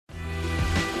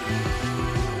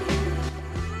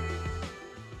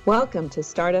Welcome to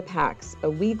Startup Hacks, a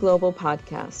We Global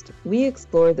podcast. We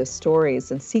explore the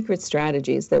stories and secret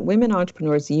strategies that women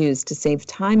entrepreneurs use to save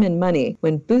time and money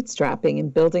when bootstrapping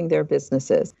and building their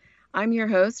businesses. I'm your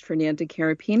host, Fernanda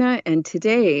Carapina, and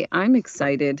today I'm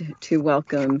excited to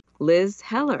welcome Liz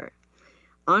Heller.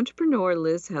 Entrepreneur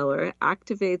Liz Heller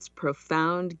activates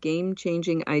profound,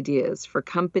 game-changing ideas for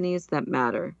companies that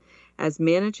matter. As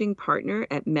managing partner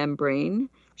at Membrane,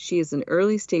 she is an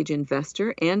early-stage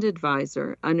investor and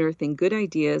advisor, unearthing good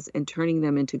ideas and turning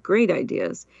them into great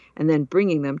ideas, and then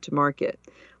bringing them to market.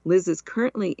 Liz is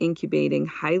currently incubating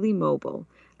Highly Mobile,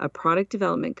 a product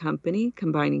development company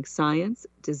combining science,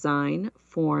 design,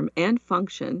 form, and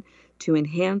function to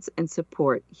enhance and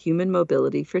support human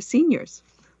mobility for seniors.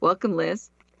 Welcome,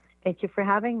 Liz. Thank you for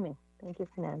having me. Thank you,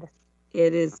 Fernanda.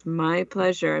 It is my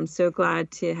pleasure. I'm so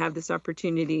glad to have this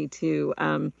opportunity to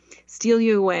steal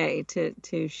you away to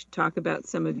talk about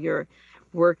some of your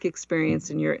work experience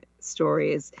and your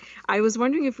stories. I was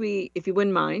wondering if you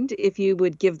wouldn't mind, if you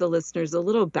would give the listeners a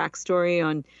little backstory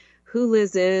on who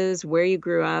Liz is, where you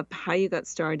grew up, how you got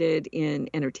started in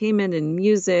entertainment and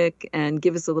music, and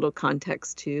give us a little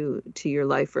context to your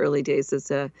life, early days as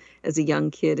a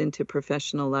young kid into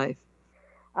professional life.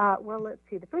 Well, let's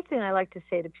see. The first thing I like to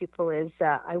say to people is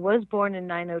I was born in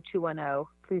 90210.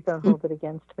 Please don't hold it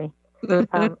against me.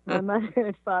 My mother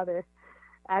and father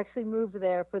actually moved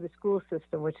there for the school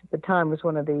system, which at the time was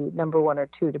one of the number one or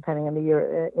two, depending on the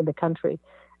year in the country.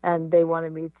 And they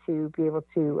wanted me to be able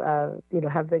to,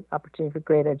 have the opportunity for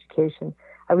great education.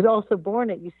 I was also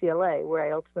born at UCLA, where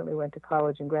I ultimately went to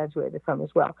college and graduated from as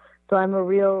well. So I'm a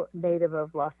real native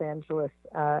of Los Angeles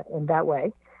in that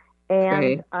way. And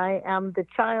Great. I am the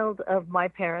child of my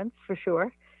parents, for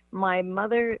sure. My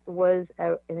mother was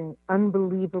an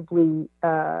unbelievably,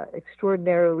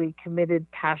 extraordinarily committed,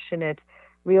 passionate,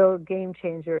 real game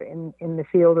changer in the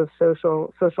field of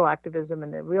social activism,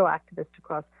 and a real activist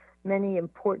across many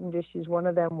important issues. One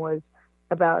of them was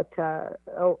about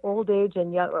old age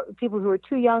and people who are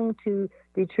too young to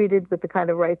be treated with the kind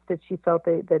of rights that she felt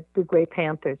that the Grey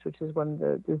Panthers, which is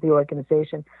the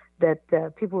organization,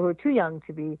 that people who are too young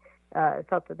to be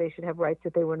felt that they should have rights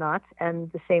that they were not.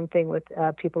 And the same thing with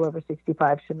people over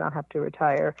 65 should not have to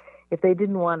retire if they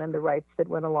didn't want, and the rights that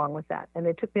went along with that. And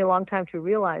it took me a long time to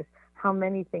realize how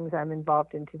many things I'm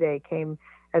involved in today came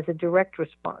as a direct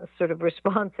response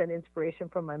and inspiration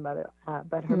from my mother.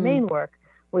 But her main work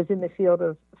was in the field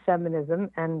of feminism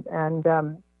and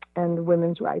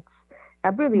women's rights,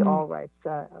 really all rights.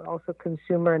 Also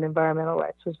consumer and environmental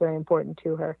rights was very important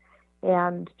to her.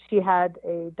 And she had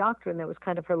a doctrine that was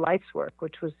kind of her life's work,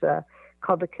 which was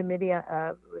called the committee. It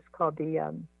was called the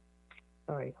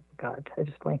I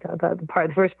just blanked out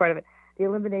the first part of it, the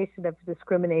elimination of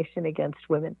discrimination against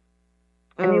women.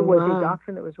 And it was a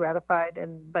doctrine that was ratified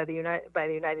by the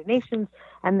United Nations,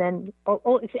 and then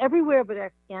it's everywhere but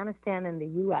Afghanistan and the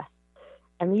U.S.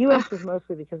 And the U.S. was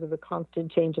mostly because of the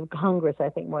constant change of Congress, I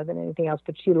think, more than anything else.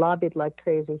 But she lobbied like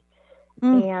crazy,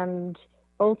 and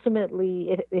ultimately,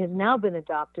 it has now been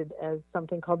adopted as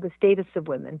something called the status of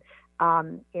women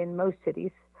in most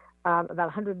cities, about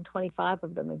 125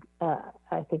 of them,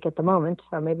 I think, at the moment,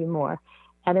 or maybe more.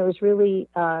 And it was really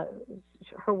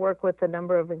her work with a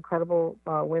number of incredible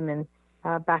women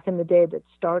back in the day that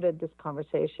started this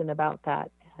conversation about that.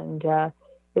 And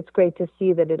it's great to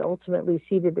see that it ultimately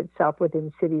seeded itself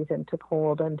within cities and took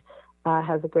hold and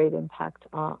has a great impact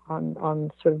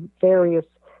on sort of various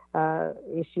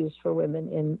issues for women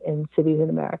in cities in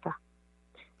America.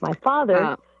 My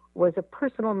father was a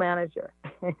personal manager,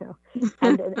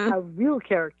 and a real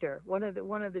character. One of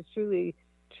the truly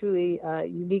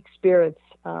unique spirits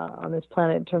on this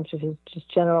planet in terms of his just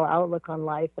general outlook on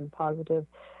life and positive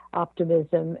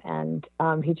optimism. And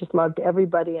he just loved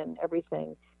everybody and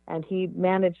everything. And he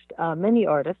managed many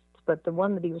artists, but the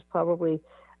one that he was probably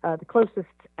the closest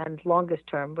and longest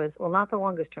term was, well, not the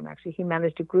longest term, actually. He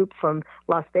managed a group from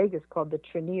Las Vegas called the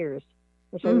Traineers,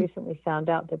 which I recently found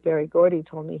out that Barry Gordy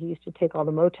told me he used to take all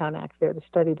the Motown acts there to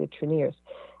study the Traineers.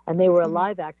 And they were a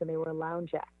live act and they were a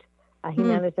lounge act. He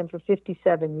managed them for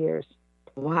 57 years.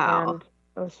 Wow.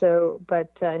 And so,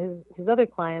 but his other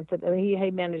clients,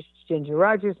 he managed Ginger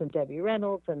Rogers and Debbie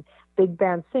Reynolds and big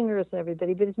band singers and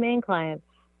everybody. But his main client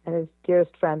and his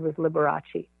dearest friend was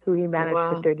Liberace, who he managed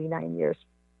for 39 years.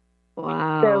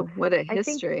 Wow, so what a history! I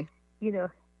think,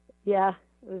 it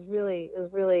was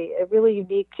really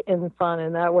unique and fun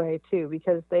in that way too,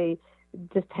 because they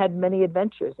just had many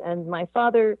adventures. And my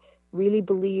father really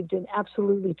believed in,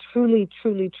 absolutely, truly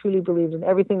believed in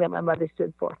everything that my mother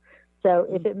stood for. So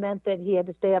if it meant that he had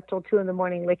to stay up till 2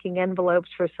 a.m. licking envelopes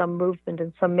for some movement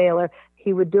and some mailer,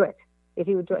 he would do it. If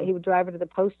he would drive her to the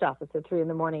post office at 3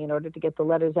 a.m. in order to get the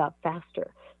letters out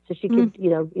faster, so she Mm.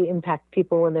 could, impact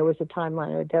people when there was a timeline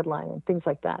or a deadline and things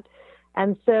like that.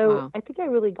 And so Wow. I think I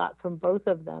really got from both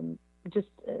of them just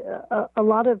a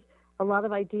lot of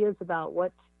ideas about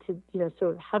what to,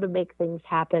 sort of how to make things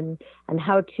happen and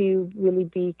how to really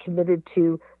be committed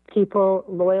to people,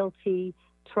 loyalty,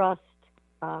 trust,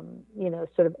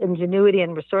 sort of ingenuity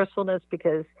and resourcefulness,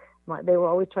 because they were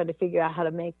always trying to figure out how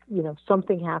to make,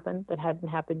 something happen that hadn't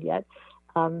happened yet.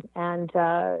 So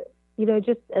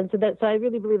I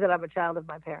really believe that I'm a child of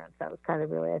my parents. That was kind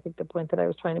of really, I think, the point that I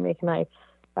was trying to make. And I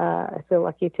feel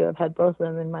lucky to have had both of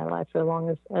them in my life for as long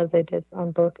as they did.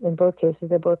 In both cases,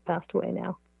 they both passed away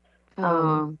now.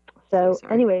 Oh, so So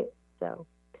sorry. anyway, so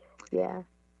yeah.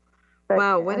 But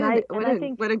Wow, I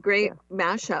think, what a great yeah.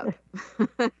 mashup.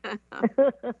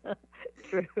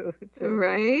 True, true.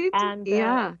 Right? And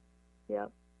Yeah. yeah.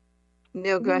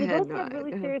 No, go They ahead. both No, had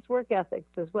really go ahead. serious work ethics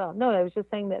as well. No, I was just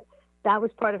saying that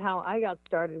was part of how I got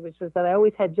started, which was that I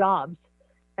always had jobs,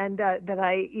 and that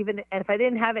and if I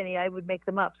didn't have any, I would make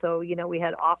them up. So we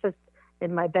had office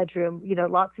in my bedroom,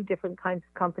 lots of different kinds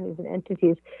of companies and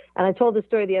entities. And I told the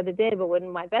story the other day, but when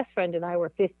my best friend and I were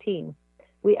 15,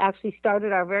 we actually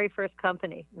started our very first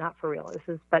company. Not for real,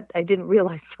 but I didn't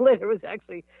realize till later it was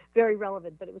actually very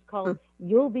relevant. But it was called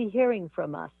 "You'll Be Hearing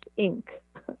from Us Inc."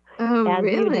 Oh, And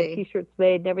we even had really? T-shirts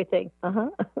made and everything.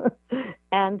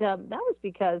 And that was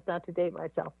because, not to date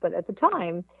myself, but at the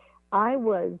time, I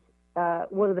was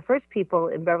one of the first people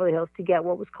in Beverly Hills to get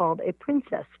what was called a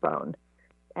princess phone.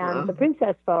 And the Oh.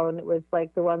 princess phone was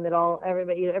like the one that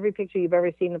everybody, every picture you've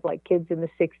ever seen of like kids in the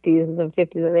 60s and the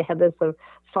 50s, they had this sort of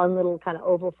fun little kind of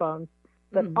oval phone.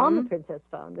 But on the Mm-hmm. princess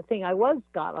phone, the thing I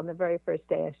got on the very first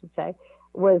day, I should say,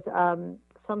 was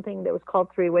something that was called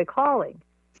three-way calling.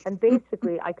 And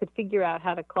basically, I could figure out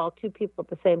how to call two people at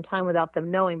the same time without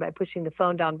them knowing by pushing the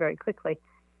phone down very quickly.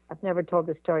 I've never told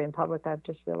this story in public. I've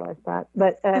just realized that.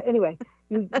 But anyway,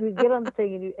 you get on the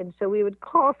thing, and so we would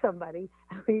call somebody,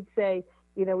 and we'd say,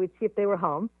 we'd see if they were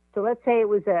home. So let's say it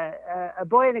was a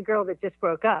boy and a girl that just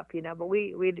broke up, but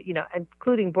we'd,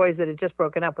 including boys that had just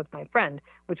broken up with my friend,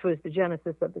 which was the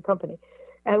genesis of the company.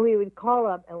 And we would call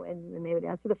up, and they would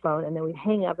answer the phone, and then we'd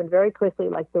hang up, and very quickly,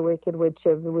 like the Wicked Witch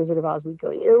of the Wizard of Oz, we'd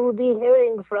go, "You'll be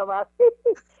hearing from us."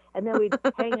 And then we'd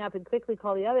hang up and quickly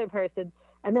call the other person,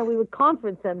 and then we would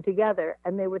conference them together,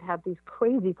 and they would have these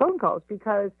crazy phone calls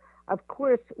because, of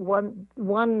course, one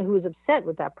who was upset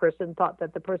with that person thought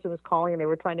that the person was calling and they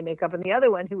were trying to make up, and the other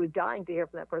one who was dying to hear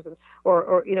from that person,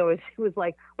 or was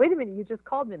like, "Wait a minute, you just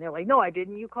called me," and they're like, "No, I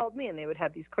didn't. You called me," and they would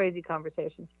have these crazy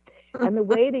conversations. And the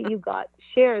way that you got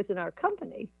shares in our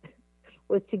company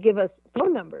was to give us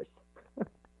phone numbers.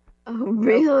 Oh, So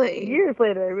really? years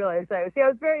later, I realized I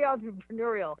was very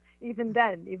entrepreneurial even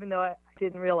then, even though I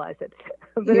didn't realize it.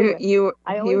 But You anyway, you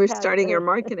I you always were had starting your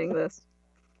marketing list.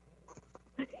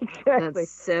 That's exactly,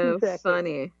 so exactly.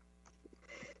 funny.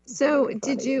 It's So, very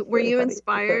funny. It's were very you funny.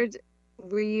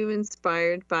 So,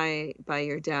 inspired by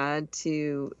your dad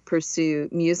to pursue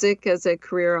music as a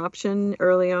career option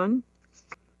early on?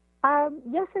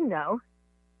 yes and no.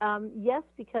 Yes,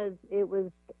 because it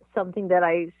was something that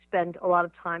I spent a lot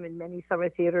of time in many summer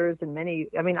theaters and many.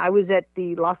 I mean, I was at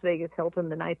the Las Vegas Hilton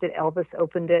the night that Elvis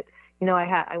opened it.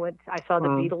 I saw the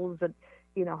Wow. Beatles at,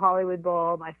 Hollywood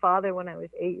Bowl. My father, when I was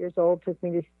 8 years old, took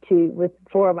me to with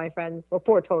four of my friends, or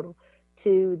four total,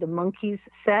 to the Monkees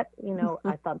set.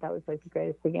 I thought that was like the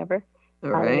greatest thing ever. All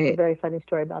There's a right. very funny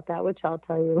story about that, which I'll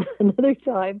tell you another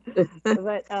time.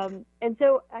 But and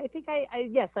so I think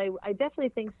yes, I definitely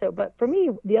think so. But for me,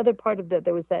 the other part of that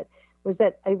was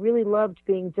that I really loved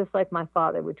being just like my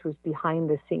father, which was behind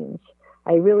the scenes.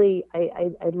 I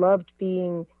loved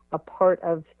being a part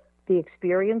of the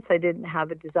experience. I didn't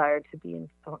have a desire to be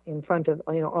in front of,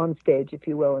 on stage, if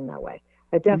you will, in that way.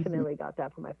 I Hmm. definitely got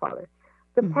that from my father.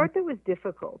 The Hmm. part that was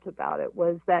difficult about it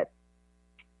was that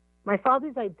my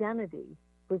father's identity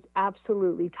was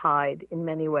absolutely tied in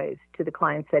many ways to the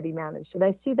clients that he managed. And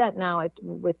I see that now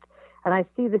and I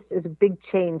see this as a big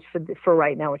change for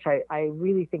right now, which I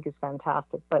really think is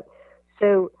fantastic. But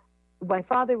so my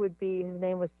father his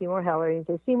name was Seymour Heller. He's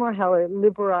a Seymour Heller,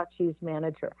 Liberace's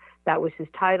manager. That was his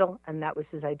title and that was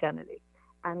his identity.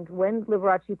 And when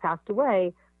Liberace passed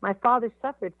away, my father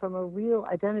suffered from a real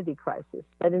identity crisis.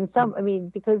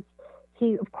 That because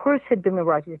he, of course, had been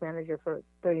Liberace's manager for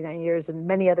 39 years and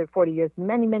many other 40 years,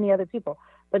 many, many other people.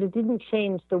 But it didn't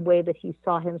change the way that he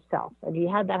saw himself. And he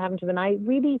had that happen to him. And I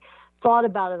really thought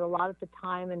about it a lot at the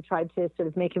time and tried to sort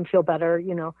of make him feel better,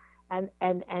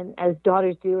 and as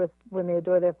daughters do when they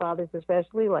adore their fathers,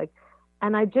 especially.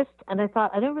 And I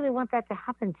thought, I don't really want that to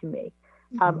happen to me.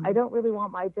 I don't really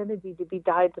want my identity to be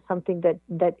tied to something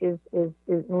that is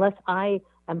unless I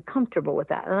am comfortable with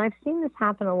that. And I've seen this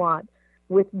happen a lot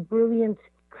with brilliant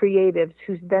creatives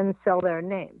who then sell their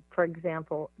name. For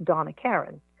example, Donna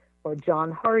Karan or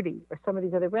John Hardy or some of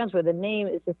these other brands where the name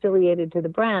is affiliated to the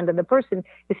brand and the person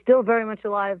is still very much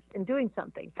alive and doing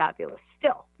something fabulous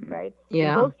still, right?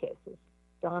 Yeah. In both cases,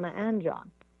 Donna and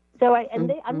John. So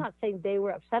I'm not saying they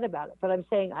were upset about it, but I'm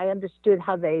saying I understood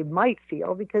how they might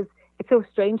feel because it's a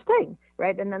strange thing,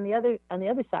 right? And then on the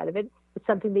other side of it, it's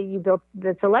something that you built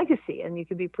that's a legacy, and you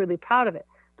can be pretty proud of it.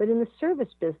 But in the service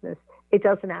business, it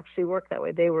doesn't actually work that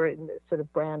way. They were in the sort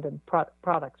of brand and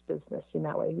products business in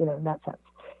that way, in that sense.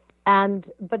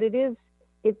 But it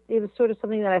was sort of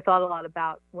something that I thought a lot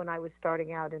about when I was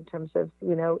starting out in terms of,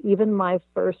 even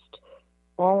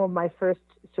all of my first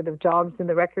sort of jobs in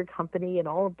the record company and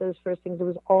all of those first things, it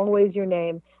was always your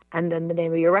name and then the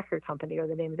name of your record company or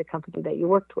the name of the company that you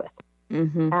worked with.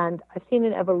 Mm-hmm. And I've seen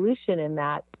an evolution in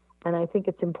that, and I think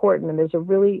it's important. And there's a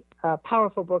really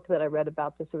powerful book that I read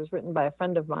about this. It was written by a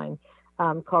friend of mine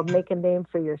called Make a Name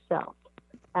for Yourself.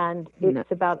 And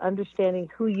it's about understanding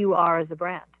who you are as a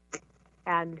brand,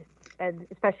 and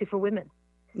especially for women.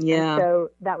 Yeah. And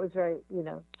so that was very,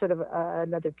 sort of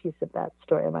another piece of that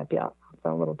story. I might be off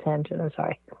on a little tangent. I'm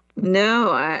sorry.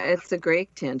 No, it's a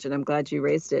great tangent. I'm glad you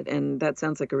raised it, and that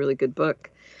sounds like a really good book.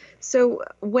 So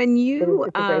when you,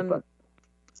 it's a great book.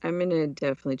 I'm going to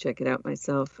definitely check it out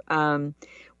myself.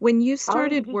 When you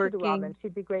started working, to Robin.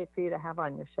 She'd be great for you to have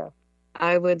on your show.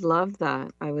 I would love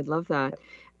that. I would love that.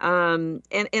 And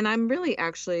I'm really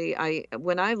actually,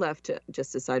 when I left,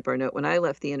 just a sidebar note, when I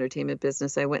left the entertainment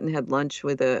business, I went and had lunch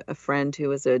with a friend who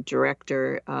was a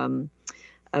director of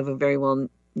a very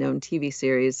well-known TV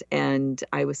series. And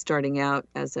I was starting out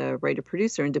as a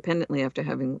writer-producer independently after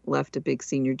having left a big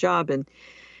senior job. And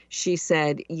she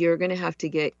said, you're going to have to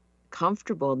get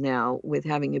comfortable now with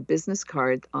having a business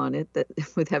card on it,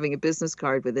 with having a business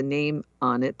card with a name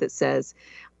on it that says,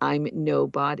 I'm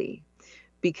nobody.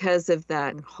 Because of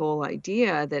that whole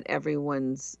idea that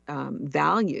everyone's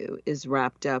value is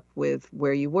wrapped up with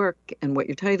where you work and what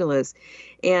your title is.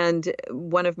 And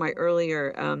one of my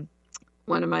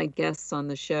guests on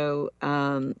the show,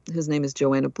 whose name is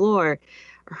Joanna Bloor,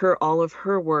 all of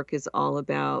her work is all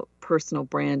about personal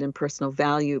brand and personal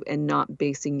value, and not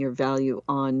basing your value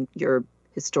on your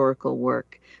historical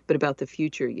work, but about the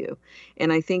future you.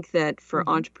 And I think that for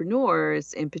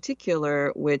entrepreneurs in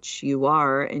particular, which you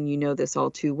are, and you know this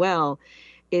all too well,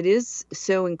 it is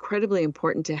so incredibly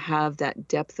important to have that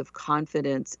depth of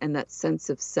confidence and that sense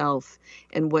of self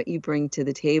and what you bring to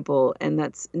the table. And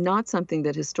that's not something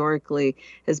that historically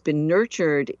has been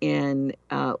nurtured in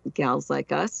gals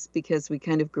like us, because we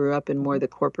kind of grew up in more the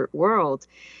corporate world.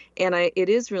 And it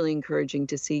is really encouraging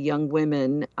to see young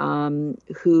women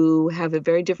who have a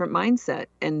very different mindset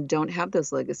and don't have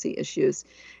those legacy issues.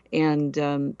 And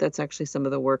that's actually some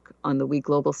of the work on the We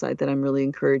Global side that I'm really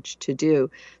encouraged to do.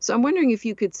 So I'm wondering if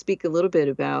you could speak a little bit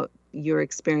about your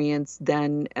experience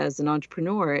then as an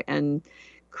entrepreneur and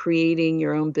creating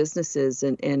your own businesses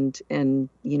and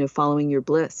following your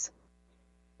bliss.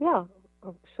 Yeah,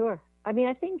 sure. I mean,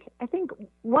 I think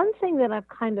one thing that I've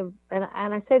kind of, and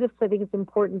I say this because I think it's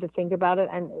important to think about it,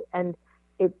 and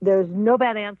there's no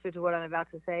bad answer to what I'm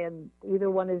about to say, and either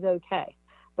one is okay.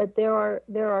 But there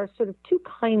are sort of two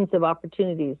kinds of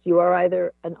opportunities. You are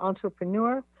either an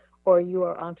entrepreneur or you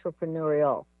are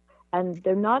entrepreneurial, and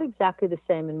they're not exactly the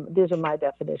same. And these are my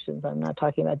definitions. I'm not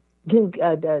talking about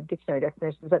dictionary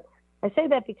definitions, but I say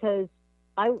that because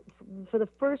for the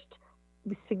first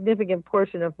significant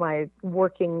portion of my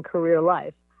working career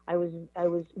life, I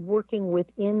was working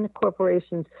within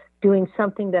corporations doing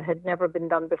something that had never been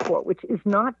done before, which is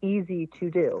not easy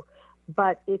to do.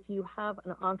 But if you have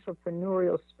an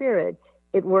entrepreneurial spirit,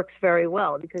 it works very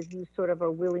well because you sort of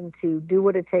are willing to do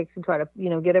what it takes and try to,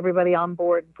 get everybody on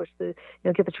board and push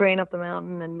get the train up the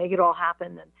mountain and make it all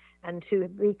happen and to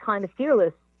be kind of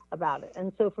fearless about it.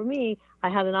 And so for me, I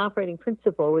had an operating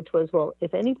principle, which was, well,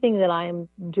 if anything that I am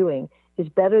doing is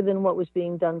better than what was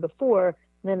being done before,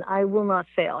 then I will not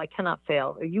fail. I cannot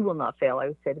fail, or you will not fail, I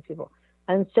would say to people.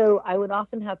 And so I would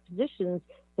often have positions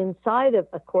inside of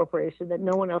a corporation that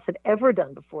no one else had ever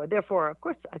done before. Therefore, of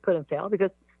course, I couldn't fail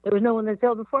because there was no one that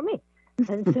failed before me.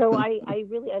 And so I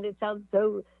really, and it sounds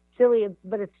so silly,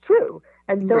 but it's true.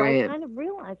 And so I kind of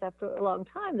realized after a long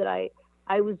time that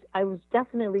I was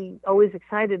definitely always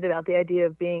excited about the idea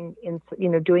of being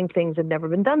doing things that had never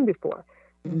been done before.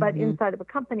 Mm-hmm. But inside of a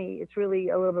company, it's really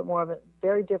a little bit more of a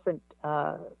very different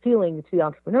feeling to be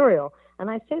entrepreneurial. And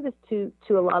I say this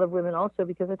to a lot of women also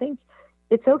because I think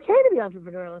it's okay to be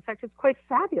entrepreneurial. In fact, it's quite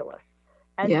fabulous.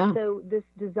 And Yeah. so this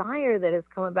desire that has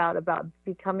come about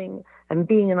becoming and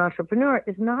being an entrepreneur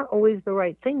is not always the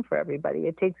right thing for everybody.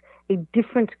 It takes a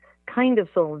different kind of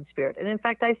soul and spirit. And in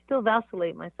fact, I still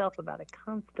vacillate myself about it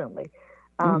constantly,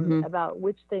 Mm-hmm. about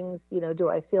which things, do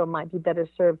I feel might be better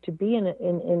served to be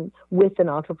in with an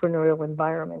entrepreneurial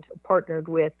environment, partnered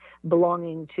with,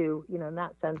 belonging to, in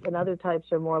that sense. And other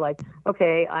types are more like,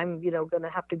 okay, I'm, going to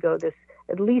have to go this,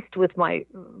 at least with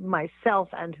myself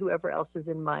and whoever else is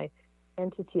in my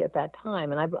entity at that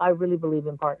time. And I really believe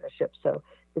in partnership. So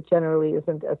it generally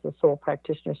isn't as a sole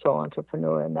practitioner, sole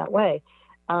entrepreneur in that way.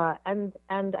 And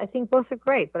I think both are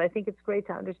great, but I think it's great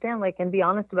to understand, and be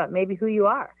honest about maybe who you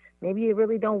are. Maybe you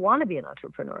really don't want to be an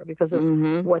entrepreneur because of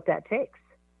Mm-hmm. what that takes,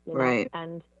 Right.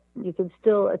 and you can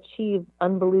still achieve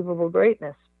unbelievable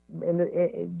greatness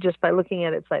just by looking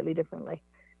at it slightly differently.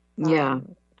 Yeah.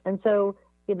 And so,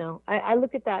 I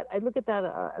look at that. I look at that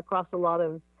across a lot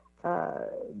of,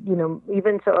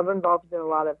 even so, I'm involved in a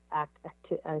lot of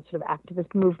sort of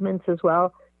activist movements as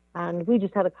well. And we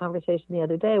just had a conversation the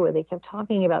other day where they kept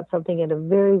talking about something in a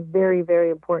very, very, very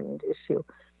important issue,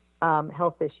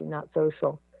 health issue, not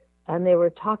social. And they were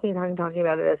talking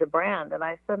about it as a brand. And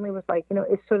I suddenly was like,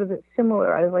 it's sort of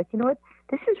similar. I was like, you know what?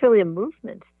 This is really a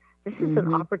movement. This is an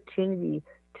Mm-hmm. opportunity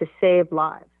to save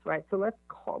lives, right? So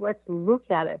let's look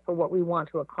at it for what we want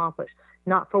to accomplish,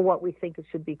 not for what we think it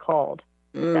should be called,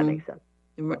 if that Mm. makes sense.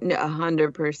 No, So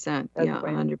 100%. that's Yeah,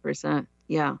 great. 100%.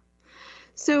 Yeah.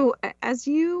 So, as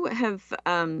you have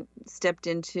stepped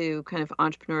into kind of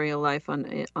entrepreneurial life on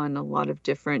a lot of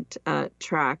different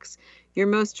tracks, your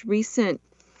most recent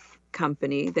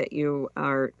company that you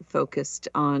are focused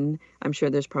on, I'm sure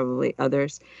there's probably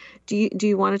others. Do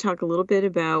you want to talk a little bit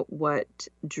about what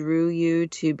drew you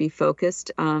to be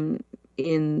focused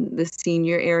in the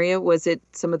senior area? Was it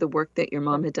some of the work that your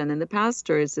mom Sure. had done in the past,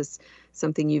 or is this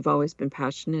something you've always been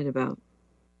passionate about?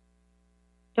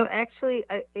 So actually,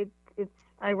 it's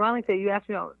ironic that you asked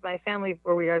me about my family,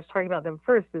 or I was talking about them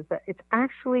first. Is that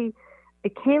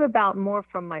it came about more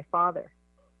from my father.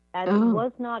 And it Oh.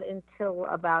 was not until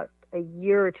about a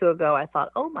year or two ago I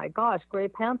thought, oh my gosh, Gray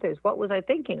Panthers, what was I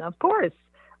thinking? Of course.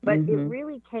 But it Mm-hmm.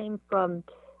 really came from,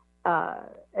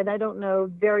 and I don't know,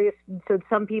 so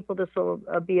some people this will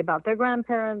be about their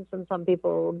grandparents, and some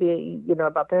people will be,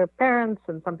 about their parents,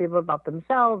 and some people about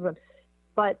themselves.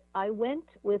 But I went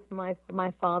with my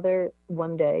father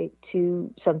one day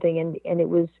to something, and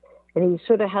he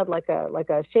sort of had like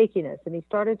a shakiness, and he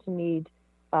started to need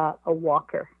a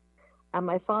walker. And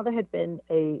my father had been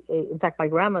in fact, my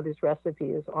grandmother's recipe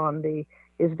is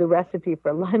the recipe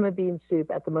for lima bean soup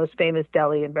at the most famous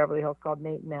deli in Beverly Hills called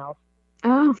Nate and Al's.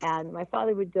 Oh. And my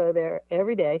father would go there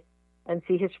every day and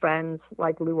see his friends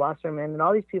like Lou Wasserman and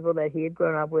all these people that he had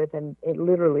grown up with, and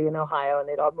literally in Ohio, and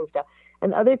they'd all moved out,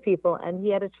 and other people. And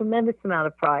he had a tremendous amount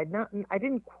of pride. I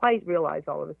didn't quite realize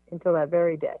all of it until that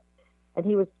very day. And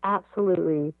he was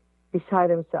absolutely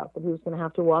beside himself that he was going to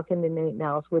have to walk into Nate and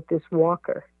Al's with this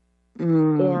walker.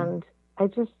 Mm. And I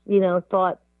just,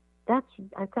 thought,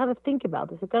 I've got to think about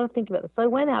this. I've got to think about this. So I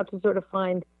went out to sort of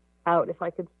find out if I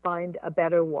could find a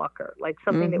better walker, like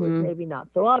something that was Mm-hmm. maybe not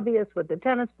so obvious with the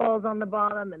tennis balls on the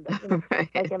bottom, and and Right.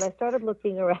 I started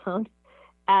looking around,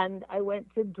 and I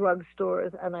went to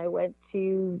drugstores, and I went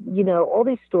to, all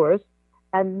these stores,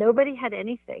 and nobody had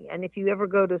anything. And if you ever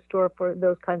go to a store for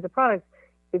those kinds of products,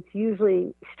 it's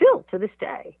usually still to this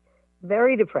day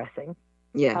very depressing,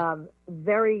 Yeah.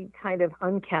 very kind of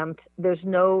unkempt. There's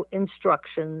no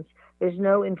instructions. There's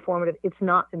no informative. It's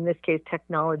not, in this case,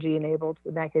 technology enabled.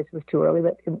 In that case, it was too early,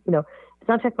 but it's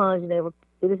not technology enabled.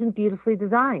 It isn't beautifully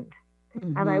designed.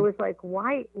 And I Mm-hmm. was like,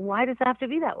 why? Why does it have to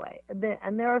be that way?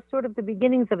 And there are sort of the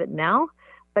beginnings of it now,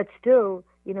 but still,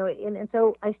 and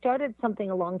so I started something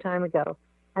a long time ago.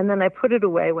 And then I put it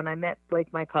away when I met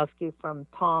Blake Mykowski from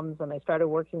Tom's, and I started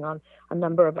working on a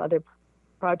number of other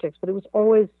projects, but it was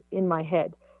always in my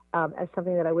head as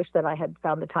something that I wish that I had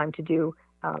found the time to do.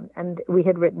 And we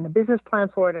had written a business plan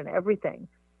for it and everything.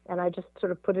 And I just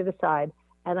sort of put it aside.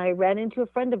 And I ran into a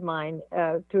friend of mine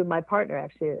through my partner,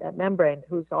 actually, at Membrane,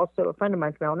 who's also a friend of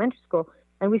mine from elementary school.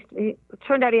 And it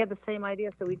turned out he had the same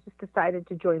idea. So we just decided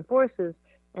to join forces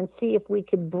and see if we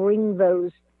could bring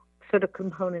those sort of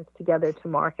components together to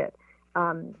market.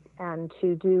 And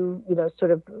to do,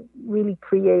 sort of really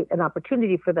create an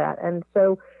opportunity for that.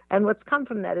 And what's come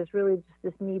from that is really just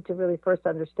this need to really first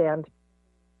understand,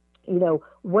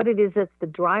 what it is that's the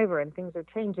driver, and things are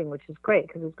changing, which is great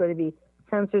because there's going to be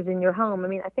sensors in your home. I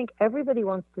mean, I think everybody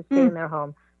wants to stay Mm. in their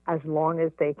home as long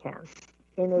as they can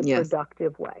in a Yes.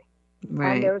 productive way. And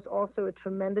Right. there's also a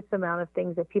tremendous amount of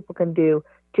things that people can do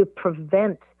to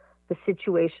prevent the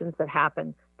situations that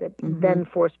happen that Mm-hmm. then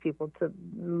force people to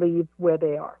leave where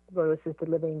they are, go to assisted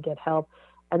living and get help.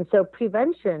 And so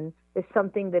prevention is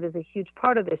something that is a huge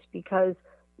part of this, because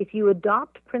if you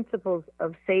adopt principles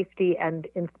of safety and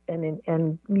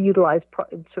utilize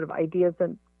sort of ideas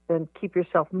and keep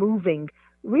yourself moving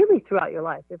really throughout your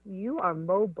life, if you are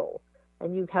mobile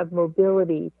and you have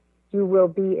mobility, you will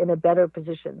be in a better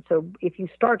position. So if you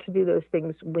start to do those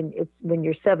things when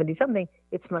you're 70 something,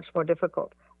 it's much more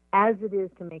difficult, as it is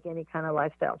to make any kind of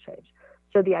lifestyle change.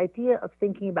 So the idea of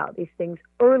thinking about these things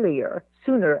earlier,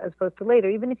 sooner, as opposed to later,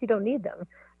 even if you don't need them,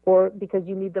 or because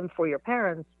you need them for your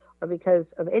parents, or because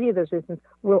of any of those reasons,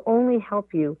 will only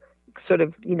help you sort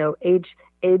of,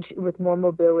 age with more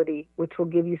mobility, which will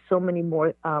give you so many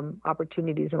more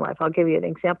opportunities in life. I'll give you an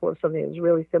example of something that's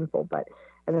really simple,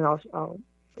 and then I'll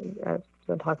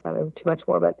don't talk about it too much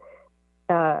more. But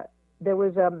there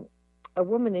was a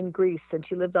woman in Greece, and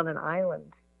she lived on an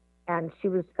island, and she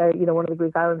was, one of the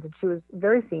Greek islands, and she was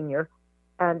very senior,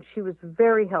 and she was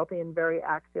very healthy and very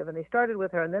active. And they started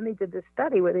with her, and then they did this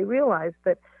study where they realized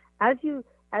that as you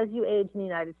age in the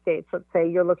United States, let's say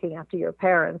you're looking after your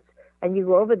parents, and you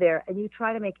go over there and you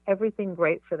try to make everything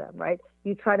great for them, right?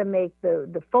 You try to make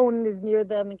the phone is near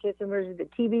them in case of emergency,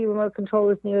 the TV remote control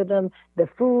is near them, the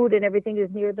food and everything is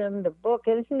near them, the book,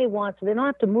 anything they want, so they don't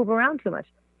have to move around too much.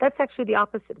 That's actually the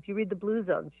opposite. If you read the Blue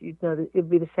Zones, you'd know that it'd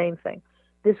be the same thing.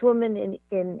 This woman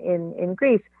in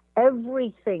Greece,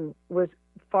 everything was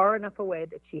far enough away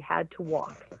that she had to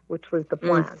walk, which was the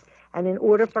plan. And in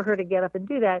order for her to get up and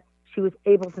do that, she was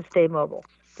able to stay mobile.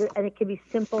 And it can be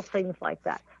simple things like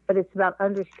that. But it's about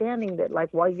understanding that, like,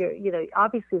 while you're,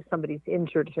 obviously if somebody's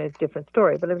injured, it's a different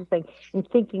story. But I'm just saying, in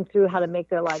thinking through how to make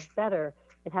their lives better,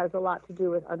 it has a lot to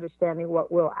do with understanding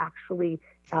what will actually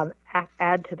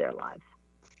add to their lives.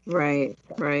 Right,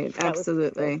 right,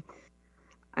 absolutely.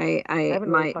 My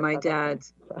dad,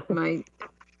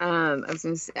 I was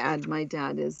going to add, my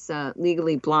dad is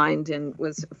legally blind and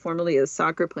was formerly a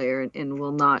soccer player and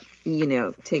will not,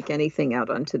 take anything out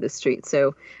onto the street.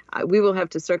 So we will have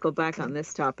to circle back on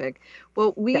this topic.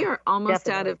 Well, we are almost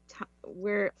out of time.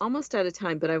 We're almost out of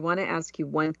time, but I want to ask you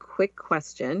one quick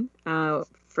question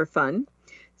for fun.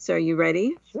 So are you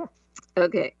ready? Sure.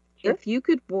 Okay. Sure. If you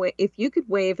could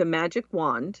wave a magic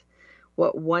wand,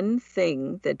 what one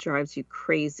thing that drives you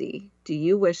crazy do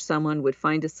you wish someone would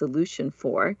find a solution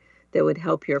for that would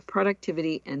help your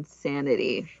productivity and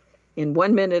sanity in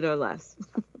 1 minute or less?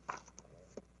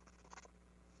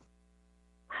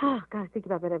 Oh, God, I think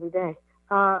about that every day.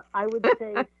 I would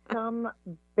say some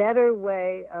better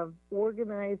way of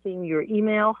organizing your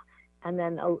email and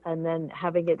then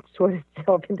having it sort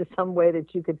itself into some way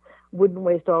that you wouldn't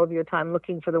waste all of your time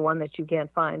looking for the one that you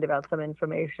can't find about some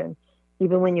information,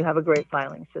 even when you have a great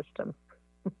filing system.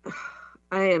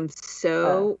 I am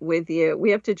so with you.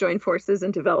 We have to join forces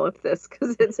and develop this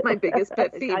because it's my biggest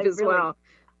pet peeve as well.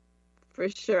 For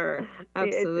sure.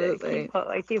 Absolutely.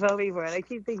 I keep hoping for it. I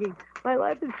keep thinking, my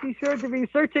life is too short to be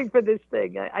searching for this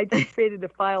thing. I just created a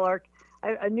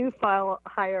new file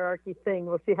hierarchy thing.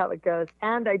 We'll see how it goes.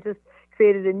 And I just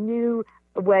created a new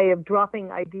way of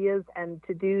dropping ideas and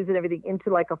to-dos and everything into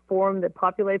like a form that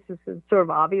populates. This is sort of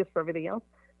obvious for everything else.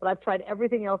 But I've tried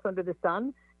everything else under the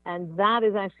sun, and that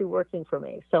is actually working for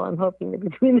me. So I'm hoping that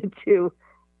between the two,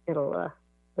 it'll all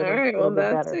right. Well,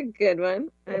 that's better. a good one.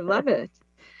 I love it.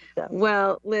 So,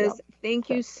 well, Liz, thank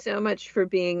you so much for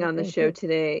being on the show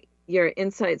today. Your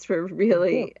insights were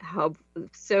really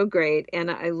so great.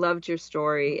 And I loved your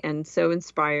story and so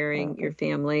inspiring, your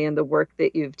family and the work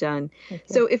that you've done.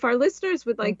 So if our listeners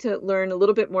would like to learn a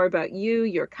little bit more about you,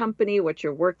 your company, what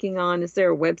you're working on, is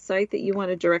there a website that you want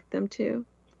to direct them to?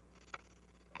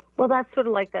 Well, that's sort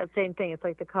of like that same thing. It's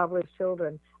like the cobbler's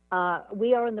children.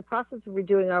 We are in the process of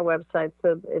redoing our website,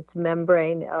 so it's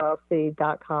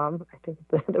membranellc.com. I think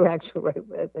it's the actual right.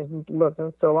 I've looked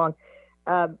in so long.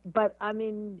 But I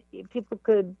mean, people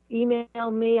could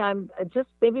email me. I'm just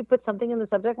maybe put something in the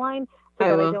subject line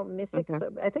so that I don't miss it.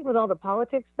 So I think with all the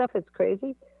politics stuff, it's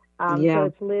crazy. So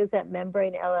it's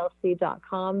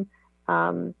liz@membranellc.com.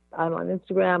 I'm on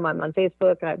Instagram. I'm on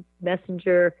Facebook. I'm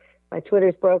Messenger. My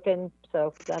Twitter's broken,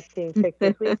 so that's being fixed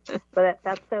this week. But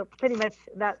that's so pretty much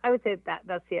that. I would say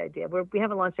that's the idea. We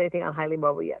haven't launched anything on Highly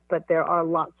Mobile yet, but there are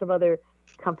lots of other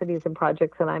companies and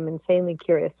projects, and I'm insanely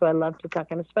curious. So I love to talk,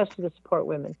 and especially to support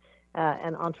women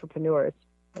and entrepreneurs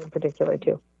in particular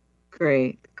too.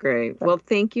 Great. Well,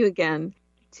 thank you again.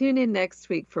 Tune in next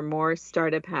week for more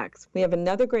startup hacks. We have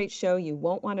another great show you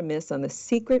won't want to miss on the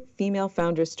secret female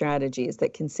founder strategies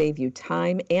that can save you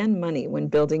time and money when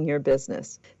building your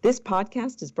business. This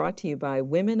podcast is brought to you by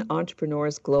Women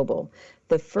Entrepreneurs Global,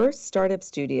 the first startup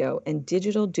studio and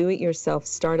digital do-it-yourself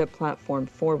startup platform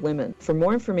for women. For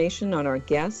more information on our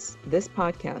guests, this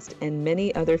podcast, and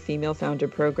many other female founder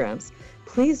programs,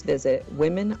 please visit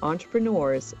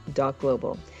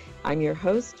womenentrepreneurs.global. I'm your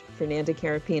host, Fernanda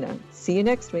Carapina. See you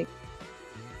next week.